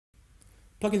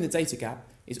Plugging the data gap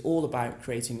is all about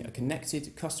creating a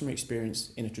connected customer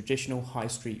experience in a traditional high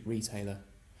street retailer.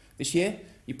 This year,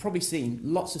 you've probably seen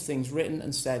lots of things written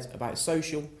and said about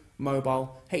social,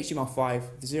 mobile,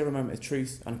 HTML5, the zero moment of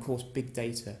truth, and of course big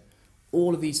data.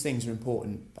 All of these things are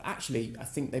important, but actually I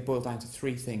think they boil down to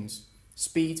three things: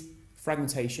 speed,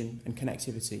 fragmentation, and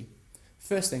connectivity.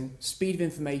 First thing, speed of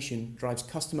information drives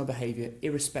customer behaviour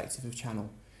irrespective of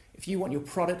channel. If you want your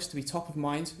products to be top of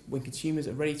mind when consumers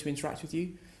are ready to interact with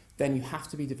you, then you have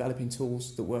to be developing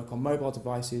tools that work on mobile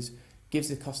devices, gives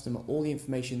the customer all the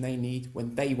information they need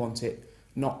when they want it,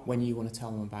 not when you want to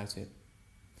tell them about it.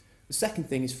 The second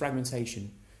thing is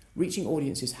fragmentation. Reaching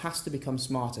audiences has to become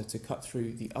smarter to cut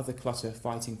through the other clutter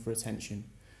fighting for attention.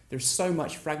 There's so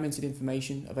much fragmented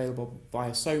information available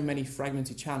via so many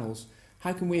fragmented channels.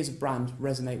 How can we as a brand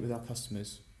resonate with our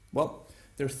customers? Well,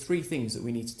 there are three things that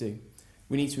we need to do.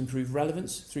 We need to improve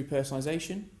relevance through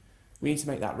personalisation. We need to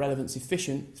make that relevance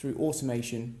efficient through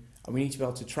automation, and we need to be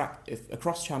able to track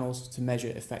across channels to measure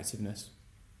effectiveness.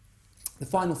 The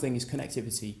final thing is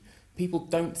connectivity. People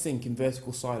don't think in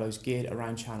vertical silos geared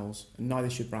around channels, and neither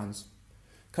should brands.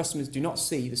 Customers do not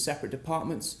see the separate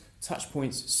departments,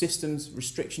 touchpoints, systems,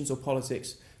 restrictions or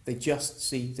politics. They just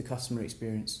see the customer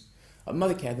experience. At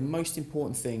Mothercare, the most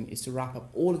important thing is to wrap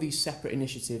up all of these separate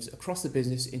initiatives across the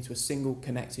business into a single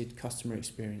connected customer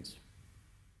experience.